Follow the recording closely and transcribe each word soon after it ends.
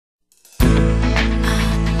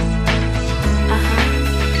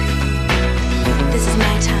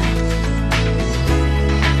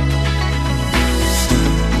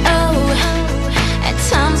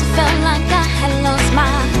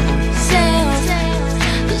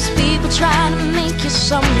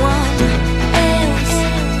someone else.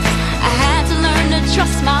 I had to learn to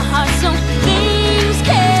trust my heart so things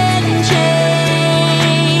can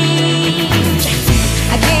change.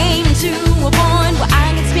 I came to a point where I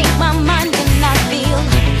can speak my mind and I feel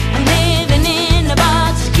I'm living in a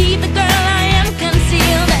box to keep the girl I am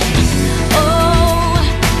concealed. And oh,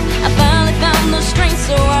 I finally found the strength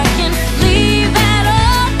so I can leave that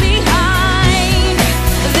all behind.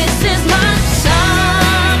 This is my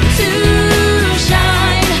time to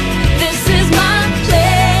shine. This is my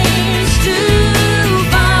place to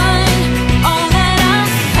find all that I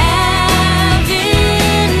have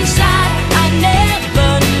inside. I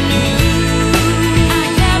never knew.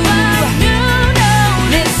 No.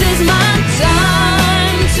 This is my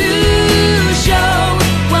time to show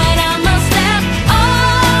what I must have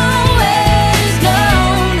always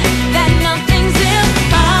known, that nothing's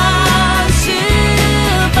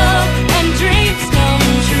impossible and dreams come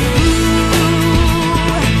true.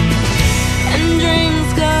 And dreams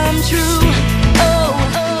come true. Oh,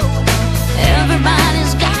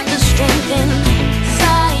 everybody's got the strength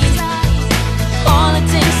inside. All it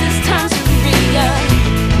takes is time to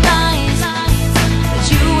realize that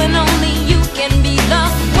you and only you can be the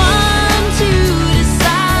one to decide.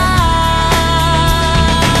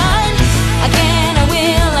 I can, I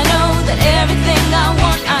will, I know that everything I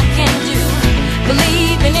want I can do.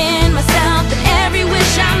 Believing in myself that every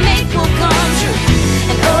wish I make will come true.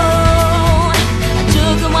 And oh, I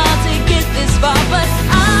took a while to get this far, but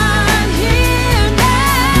I'm here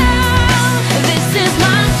now. This is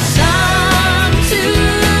my time to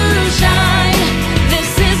shine. This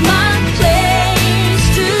is my place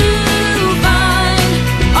to find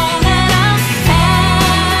all that I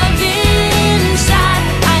have inside.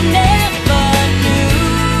 I never knew.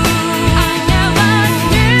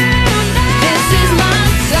 This is my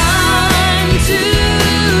time to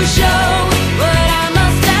show what I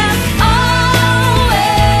must have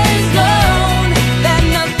always known, that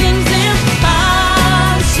nothing's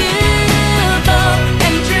impossible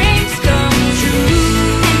and dreams come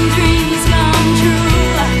true. And dreams come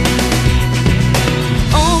true.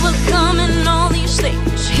 Overcoming all these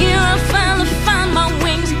things, here I finally find my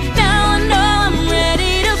wings. Now I know I'm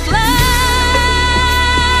ready to fly.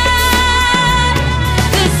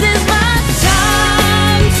 This is my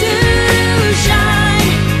time to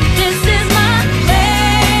shine. This is my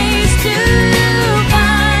place to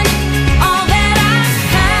find all that I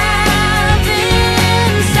have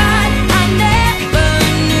inside. I never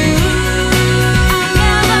knew.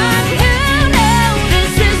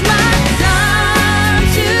 This is my time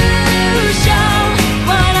to show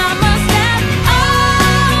what I must have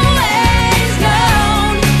always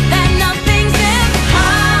known, that nothing's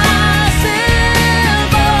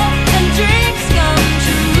impossible and dreams come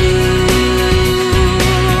true.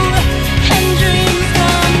 And dreams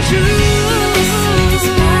come true. This is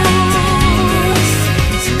my time. This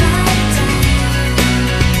is my time. Yeah.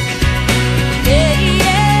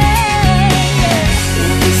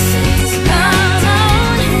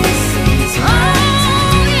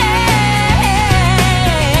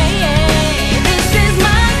 This is my time. This is my This is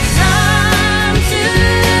my time to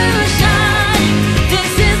shine.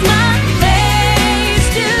 This is my place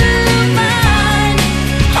to find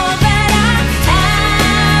all that I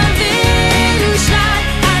have inside.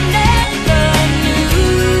 I never knew.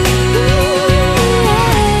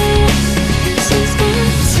 This is my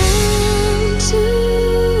time to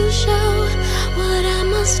show what I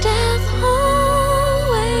must have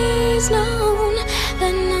always known,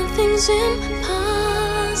 that nothing's impossible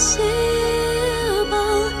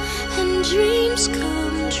and dreams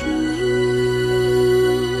come true.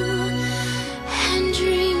 And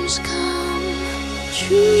dreams come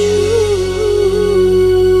true.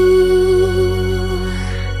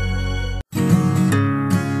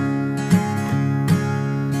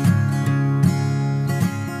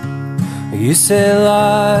 You say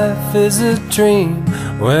life is a dream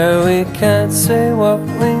where we can't say what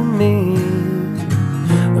we mean,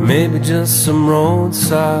 or maybe just some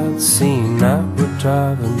roadside scene that we're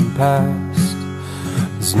driving past.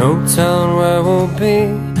 There's no telling where we'll be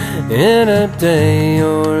in a day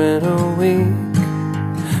or in a week,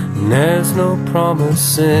 and there's no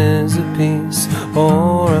promises of peace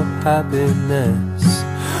or of happiness.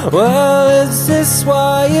 Well, is this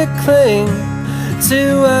why you cling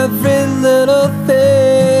to every little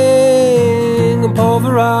thing, and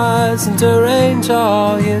pulverize and derange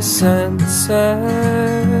all your senses?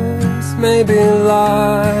 Maybe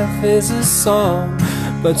life is a song,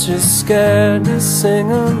 but you're scared to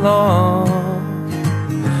sing along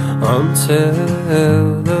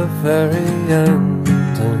until the very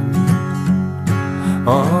ending.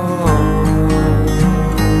 Oh,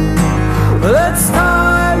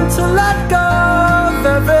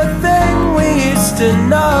 to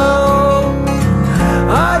know.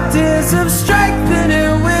 Ideas of strength and who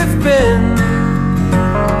we've been.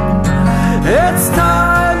 It's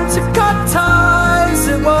time to cut ties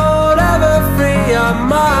that won't ever free our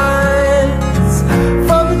minds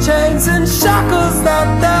from the chains and shackles that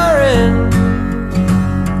they're in.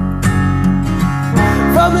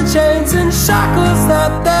 From the chains and shackles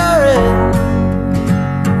that they're in.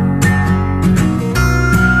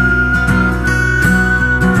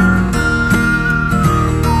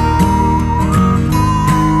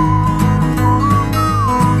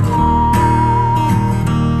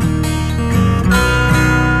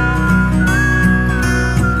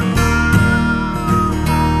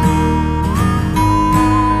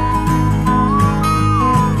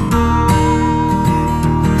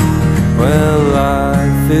 Well,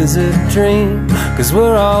 life is a dream, 'cause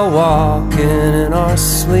we're all walking in our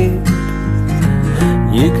sleep.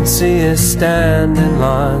 You can see us stand in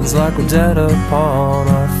lines like we're dead upon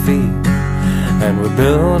our feet. And we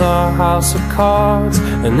build our house of cards,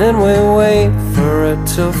 and then we wait for it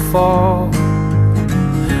to fall.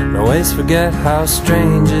 And always forget how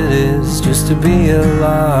strange it is just to be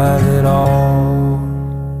alive at all.